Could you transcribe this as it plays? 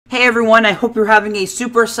Hey everyone, I hope you're having a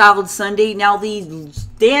super solid Sunday. Now the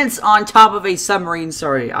dance on top of a submarine,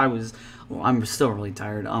 I'm still really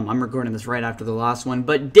tired. I'm recording this right after the last one,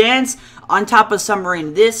 but dance on top of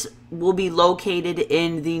submarine. This will be located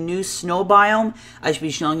in the new snow biome. I should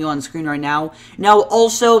be showing you on the screen right now. Now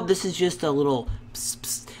also, this is just a little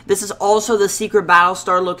this is also the secret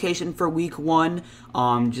Battlestar location for week 1.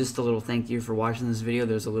 Just a little thank you for watching this video.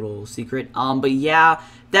 There's a little secret. But yeah,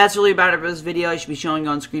 that's really about it for this video. I should be showing you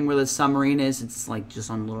on screen where the submarine is. It's like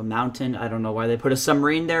just on a little mountain. I don't know why they put a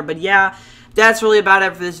submarine there, but yeah, that's really about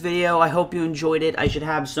it for this video. I hope you enjoyed it. I should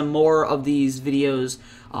have some more of these videos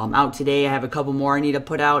out today. I have a couple more I need to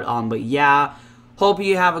put out. But yeah, hope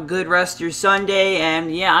you have a good rest of your Sunday.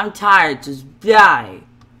 And yeah, I'm tired. Just die.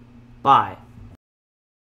 Bye.